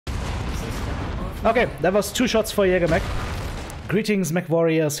Okay, that was 2 shots for Jägermech. Greetings, mech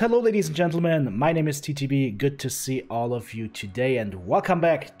warriors. Hello, ladies and gentlemen. My name is TTB. Good to see all of you today, and welcome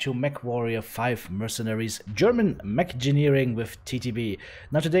back to Mechwarrior 5 Mercenaries German Mechgineering with TTB.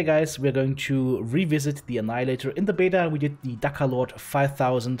 Now today, guys, we're going to revisit the Annihilator. In the beta, we did the Dakkalord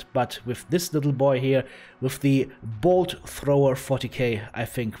 5000, but with this little boy here, with the Bolt Thrower 40k, I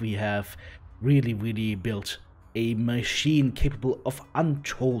think we have really built a machine capable of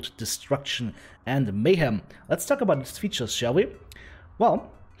untold destruction and mayhem. Let's talk about its features, shall we?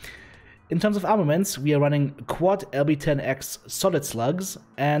 Well, in terms of armaments, we are running quad LB10X Solid Slugs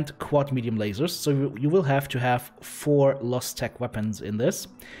and quad medium lasers, so you will have to have 4 lost tech weapons in this.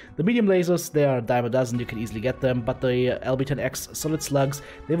 The medium lasers, they are a dime a dozen, you can easily get them, but the LB10X Solid Slugs,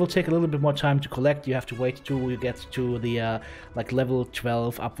 they will take a little bit more time to collect. You have to wait till you get to the like level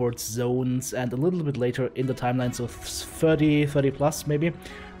 12 upwards zones, and a little bit later in the timeline, so 30 plus maybe,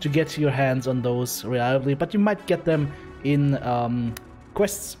 to get your hands on those reliably, but you might get them in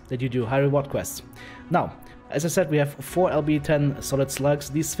quests that you do, high reward quests. Now, as I said, we have 4 LB10 Solid Slugs.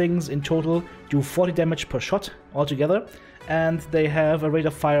 These things in total do 40 damage per shot altogether, and they have a rate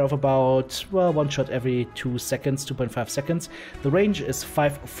of fire of about, well, 1 shot every 2 seconds, 2.5 seconds. The range is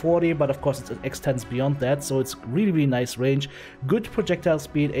 540, but of course it extends beyond that, so it's really nice range. Good projectile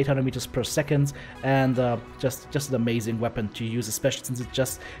speed, 800 meters per second, and just an amazing weapon to use, especially since it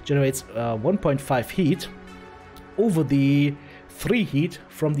just generates 1.5 heat over the 3 heat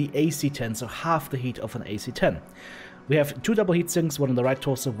from the AC-10, so half the heat of an AC-10. We have 2 double heat sinks, 1 on the right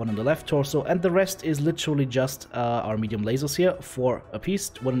torso, 1 on the left torso, and the rest is literally just our medium lasers here, 4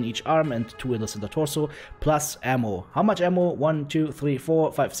 apiece, 1 in each arm and 2 in the center torso, plus ammo. How much ammo? 1, 2, 3,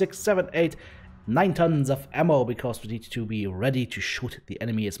 4, 5, 6, 7, 8, 9 tons of ammo, because we need to be ready to shoot the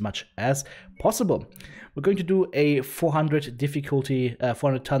enemy as much as possible. We're going to do a 400 difficulty,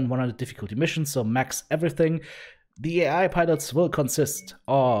 400 ton, 100 difficulty mission, so max everything. The AI pilots will consist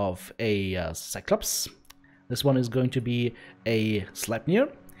of a Cyclops. This one is going to be a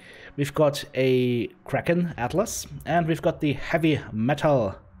Sleipnir. We've got a Kraken Atlas, and we've got the heavy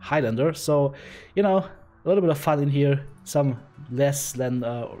metal Highlander. So, you know, a little bit of fun in here. Some less than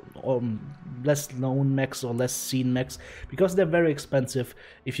less known mechs or less seen mechs, because they're very expensive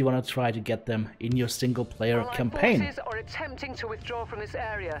if you want to try to get them in your single player campaign. Are attempting to withdraw from this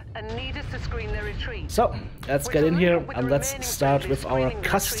area and need us to screen their retreat. So let's get in here and let's start with our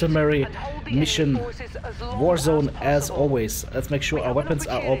customary mission Warzone as always. Let's make sure our weapons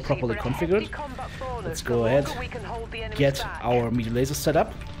are all properly configured. Let's go ahead, get our medium lasers set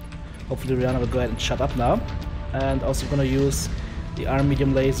up. Hopefully Rihanna will go ahead and shut up now. And also gonna use the arm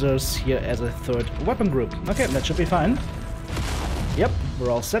medium lasers here as a 3rd weapon group. Okay, that should be fine. Yep, we're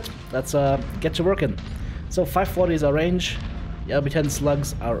all set. Let's get to working. So 540 is our range. The LB10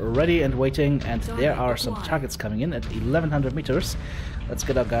 slugs are ready and waiting, and there are some targets coming in at 1100 meters. Let's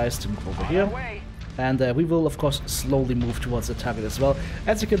get our guys to move over here. And we will, of course, slowly move towards the target as well.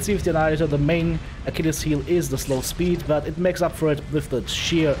 As you can see with the Annihilator, the main Achilles heel is the slow speed, but it makes up for it with the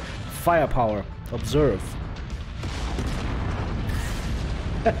sheer firepower. Observe.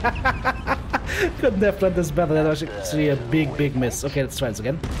 Couldn't have planned this better. That was actually a big miss. Okay, let's try this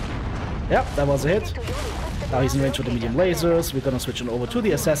again. Yep, that was a hit. Now he's in range with the medium lasers. We're gonna switch on over to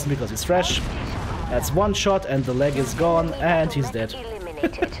the assassin because he's fresh. That's 1 shot and the leg is gone and he's dead.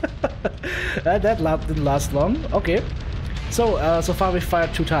 That didn't last long. Okay. So, so far we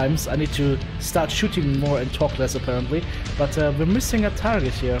fired 2 times. I need to start shooting more and talk less apparently. But we're missing a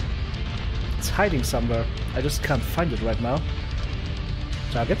target here. It's hiding somewhere. I just can't find it right now.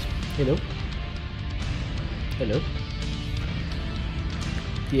 Target. Hello. Hello.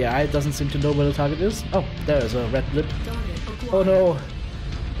 The AI doesn't seem to know where the target is. Oh, there's a red blip. Oh no.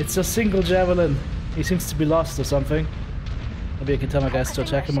 It's a single javelin. He seems to be lost or something. Maybe I can tell my guys to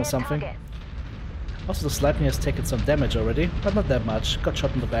attack him or something. Also, the Sleipnir has taken some damage already, but not that much. Got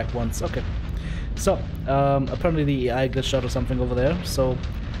shot in the back once. Okay. So, apparently the AI glitched out or something over there, so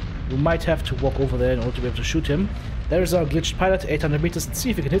we might have to walk over there in order to be able to shoot him. There's our glitched pilot, 800 meters. Let's see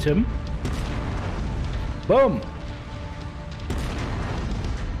if we can hit him. Boom!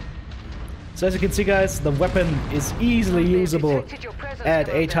 So as you can see, guys, the weapon is easily usable at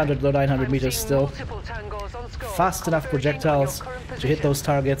 800 or 900 meters still. Fast enough projectiles to hit those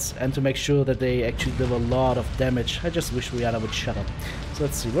targets and to make sure that they actually do a lot of damage. I just wish Rihanna would shut up. So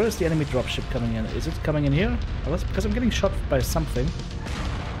let's see, where is the enemy dropship coming in? Is it coming in here? Oh, that's because I'm getting shot by something.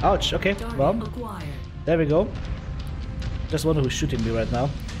 Ouch, okay, well, there we go. Just wonder who's shooting me right now.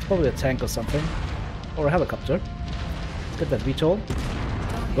 Probably a tank or something. Or a helicopter. Get that VTOL.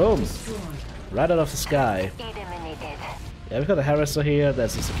 Boom! Right out of the sky. Yeah, we got a harasser here.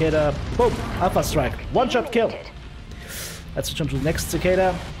 There's a cicada. Boom! Alpha strike. One-shot kill. Let's switch on to the next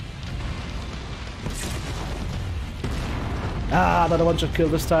cicada. Ah, another one-shot kill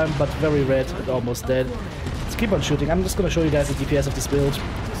this time, but very red and almost dead. Let's keep on shooting. I'm just gonna show you guys the DPS of this build.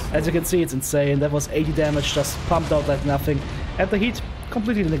 As you can see, it's insane. That was 80 damage, just pumped out like nothing. And the heat,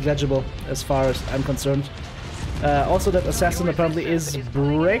 completely negligible as far as I'm concerned. Also, that assassin apparently is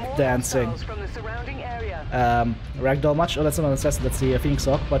breakdancing. Ragdoll much? Oh, that's not an assassin, that's the Phoenix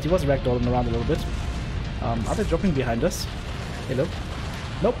Hawk, but he was ragdolling around a little bit. Are they dropping behind us? Hello?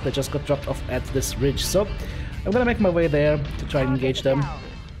 Nope, they just got dropped off at this ridge. So, I'm gonna make my way there to try and engage them.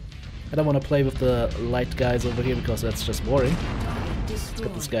 I don't want to play with the light guys over here because that's just boring. Let's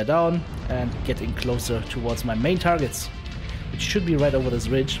get this guy down and get in closer towards my main targets, which should be right over this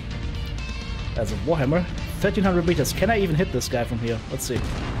ridge. There's a Warhammer. 1300 meters. Can I even hit this guy from here? Let's see.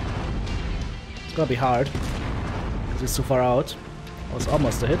 It's gonna be hard because he's so far out. That was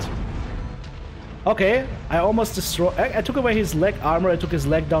almost a hit. Okay, I almost destroyed. I took away his leg armor. I took his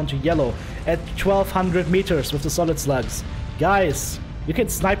leg down to yellow at 1200 meters with the solid slugs. Guys, you can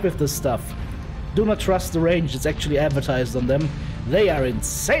snipe with this stuff. Do not trust the range. It's actually advertised on them. They are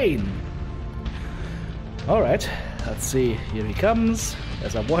insane. All right, let's see. Here he comes.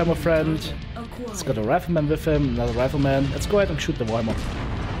 There's our Warhammer friend. He's got a rifleman with him. Another rifleman. Let's go ahead and shoot the Warhammer.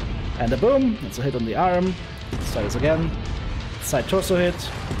 And a boom. That's a hit on the arm. Let's try this again. Side torso hit.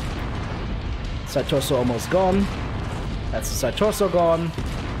 Side torso almost gone. That's the side torso gone.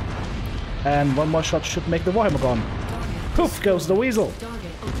 And one more shot should make the Warhammer gone. Poof goes the weasel.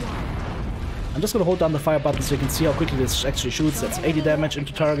 I'm just gonna hold down the fire button so you can see how quickly this actually shoots. That's 80 damage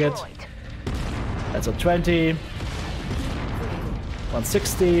into target. That's a 20.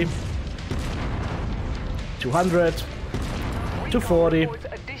 160. 200. 240.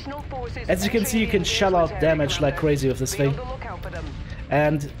 As you can see, you can shell out damage like crazy with this thing.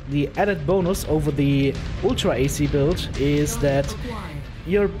 And the added bonus over the Ultra AC build is that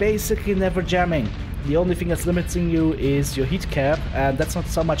you're basically never jamming. The only thing that's limiting you is your heat cap, and that's not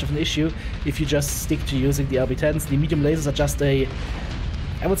so much of an issue if you just stick to using the LB10s. The medium lasers are just a,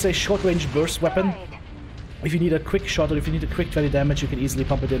 I would say, short-range burst weapon. If you need a quick shot or if you need a quick 20 damage, you can easily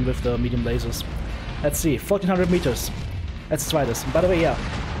pump it in with the medium lasers. Let's see, 1400 meters. Let's try this. By the way, yeah,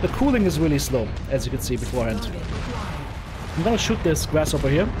 the cooling is really slow, as you can see beforehand. I'm gonna shoot this grasshopper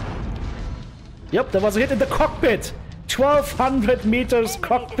here. Yep, there was a hit in the cockpit! 1200 meters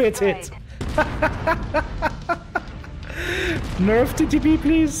cockpit hit! Nerf TTP,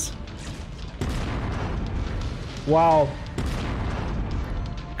 please! Wow.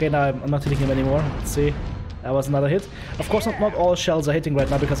 Okay, now I'm not hitting him anymore. Let's see. That was another hit. Of course, not all shells are hitting right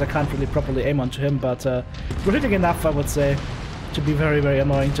now because I can't really properly aim onto him, but we're hitting enough, I would say, to be very, very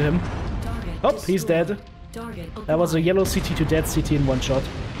annoying to him. Oh, he's dead. That was a yellow CT to dead CT in one shot.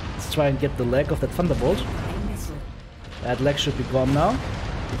 Let's try and get the leg of that Thunderbolt. That leg should be gone now.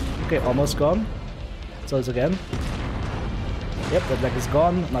 Okay, almost gone. So it's again. Yep, that leg is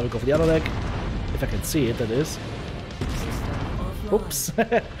gone. Now we go for the other leg. If I can see it, that is. Oops.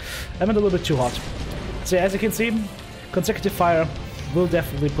 I went a little bit too hot. So as you can see, consecutive fire will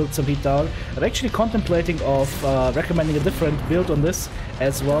definitely put some heat down. I'm actually contemplating of recommending a different build on this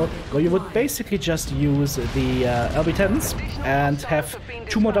as well, where you would basically just use the LB10s and have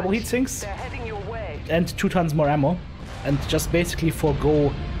 2 more double heat sinks and 2 tons more ammo, and just basically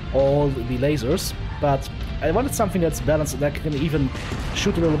forego all the lasers. But I wanted something that's balanced that can even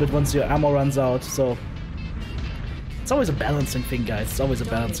shoot a little bit once your ammo runs out, so it's always a balancing thing, guys. It's always a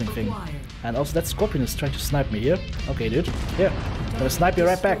balancing thing. And also that Scorpion is trying to snipe me here. Okay, dude. Here. I'm gonna snipe you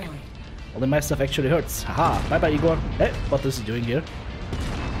right back. Only my stuff actually hurts. Haha. Bye bye, Igor. Hey, what is he doing here?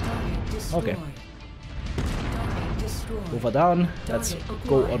 Okay. Over down. Let's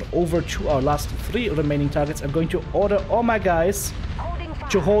go on over to our last 3 remaining targets. I'm going to order all my guys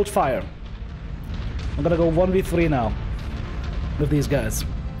to hold fire. I'm gonna go 1v3 now with these guys,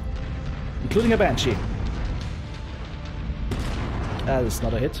 including a Banshee. That's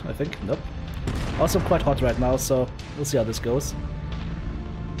not a hit, I think. Nope. Also, I'm quite hot right now, so we'll see how this goes.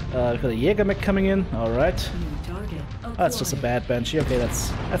 We've got a Jäger mech coming in. All right. Oh, that's just a bad Banshee. Okay,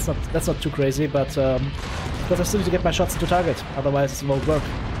 that's not too crazy, but because I still need to get my shots into target, otherwise it won't work.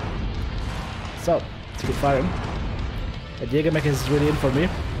 So let's keep firing. That Jäger mech is really in for me.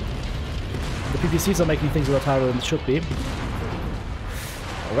 The PPCs are making things a lot harder than it should be.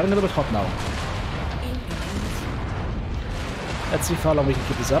 We're running a little bit hot now. Let's see how long we can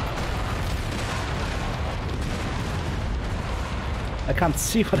keep this up. I can't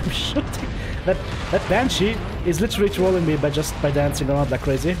see what I'm shooting. That Banshee is literally trolling me by dancing around like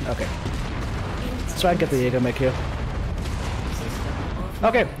crazy. Okay. Let's try and get the Jäger mech here.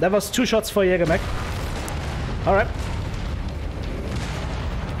 Okay, that was 2 shots for Jäger mech. Alright.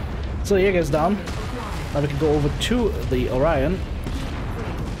 So Jäger is down. Now we can go over to the Orion.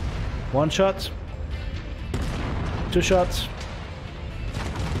 1 shot. 2 shots.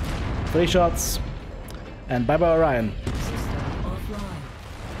 3 shots. And bye bye Orion.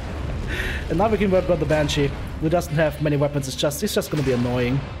 And now we can work on the Banshee, who doesn't have many weapons. It's just gonna be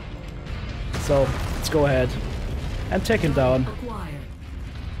annoying. So let's go ahead and take him down.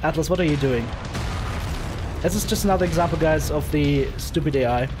 Atlas, what are you doing? This is just another example, guys, of the stupid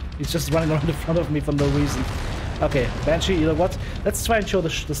AI. He's just running around in front of me for no reason. Okay, Banshee, you know what? Let's try and show the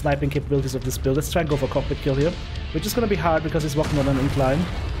sniping capabilities of this build. Let's try and go for a cockpit kill here, which is gonna be hard because he's walking on an incline.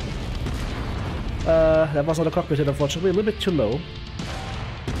 That was not a cockpit hit, unfortunately. A little bit too low.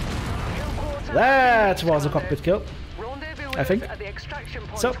 That was a cockpit kill, I think.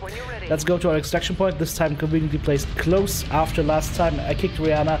 So, let's go to our extraction point, this time conveniently placed close. After last time I kicked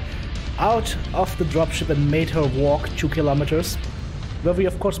Rihanna out of the dropship and made her walk 2 kilometers, where we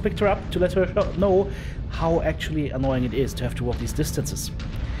of course picked her up to let her know how actually annoying it is to have to walk these distances.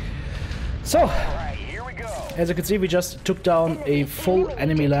 So, as you can see, we just took down a full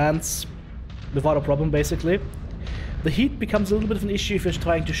enemy lance without a problem, basically. The heat becomes a little bit of an issue if you're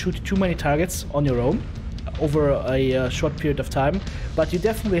trying to shoot too many targets on your own over a short period of time, but you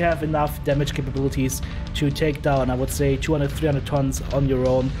definitely have enough damage capabilities to take down, I would say, 200-300 tons on your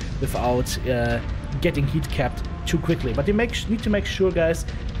own without getting heat capped too quickly. But you need to make sure, guys,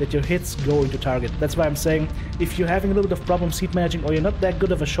 that your hits go into target. That's why I'm saying, if you're having a little bit of problems heat managing or you're not that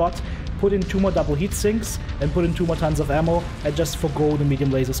good of a shot, put in 2 more double heat sinks and put in 2 more tons of ammo and just forgo the medium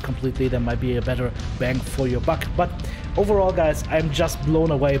lasers completely. That might be a better bang for your buck. But overall, guys, I'm just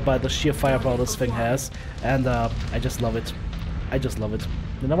blown away by the sheer firepower this thing has, and I just love it. I just love it.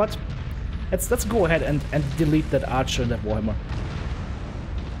 You know what? Let's go ahead and delete that archer and that Warhammer.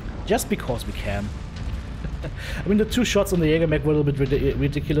 Just because we can. I mean, the 2 shots on the Jäger mech were a little bit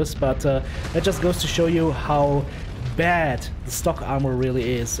ridiculous, but that just goes to show you how bad the stock armor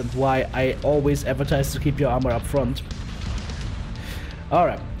really is and why I always advertise to keep your armor up front.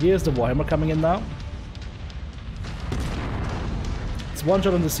 Alright, here's the Warhammer coming in now. It's 1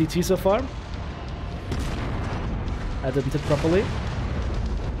 shot on the CT so far. I didn't hit properly.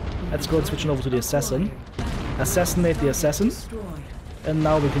 Let's go and switch over to the Assassin. Assassinate the Assassin. And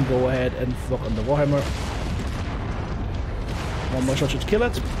now we can go ahead and work on the Warhammer. 1 more shot should kill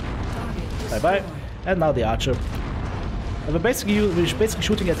it. Bye bye. And now the Archer. We're basically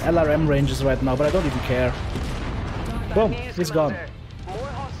shooting at LRM ranges right now, but I don't even care. Boom, he's gone.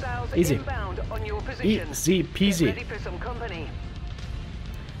 Easy. Easy peasy.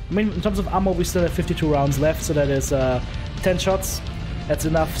 I mean, in terms of ammo, we still have 52 rounds left, so that is 10 shots. That's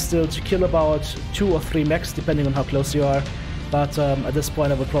enough still to kill about 2 or 3 mechs, depending on how close you are. But at this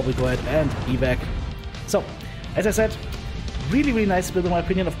point, I would probably go ahead and evac. So, as I said, really nice build in my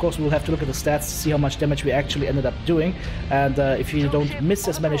opinion. Of course, we will have to look at the stats to see how much damage we actually ended up doing. And if you don't miss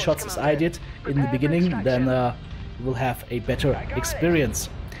as many shots as I did in the beginning, then you will have a better experience.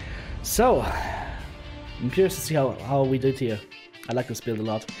 So, I'm curious to see how we did here. I like this build a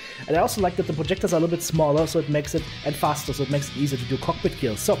lot. And I also like that the projectiles are a little bit smaller, so it makes it, and faster, so it makes it easier to do cockpit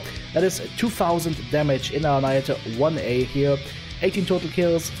kills. So, that is 2000 damage in our Annihilator 1A here. 18 total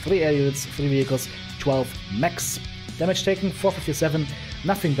kills, 3 air units, 3 vehicles, 12 mechs. Damage taken 457,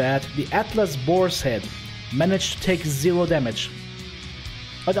 nothing bad. The Atlas Boar's Head managed to take 0 damage,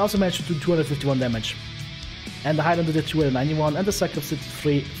 but also managed to do 251 damage. And the Highlander did 291, and the Cyclops did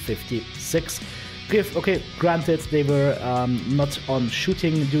 356. Okay, granted, they were not on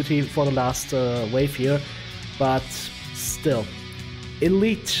shooting duty for the last wave here, but still.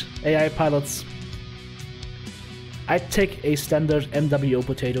 Elite AI pilots. I'd take a standard MWO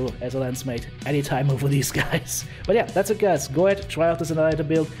potato as a lance mate anytime over these guys. But yeah, that's it, guys. Go ahead, try out this Annihilator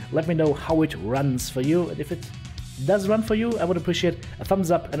build. Let me know how it runs for you. And if it does run for you, I would appreciate a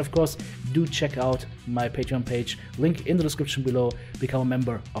thumbs up. And of course, do check out my Patreon page. Link in the description below. Become a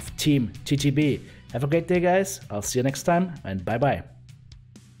member of Team TTB. Have a great day, guys. I'll see you next time, and bye-bye.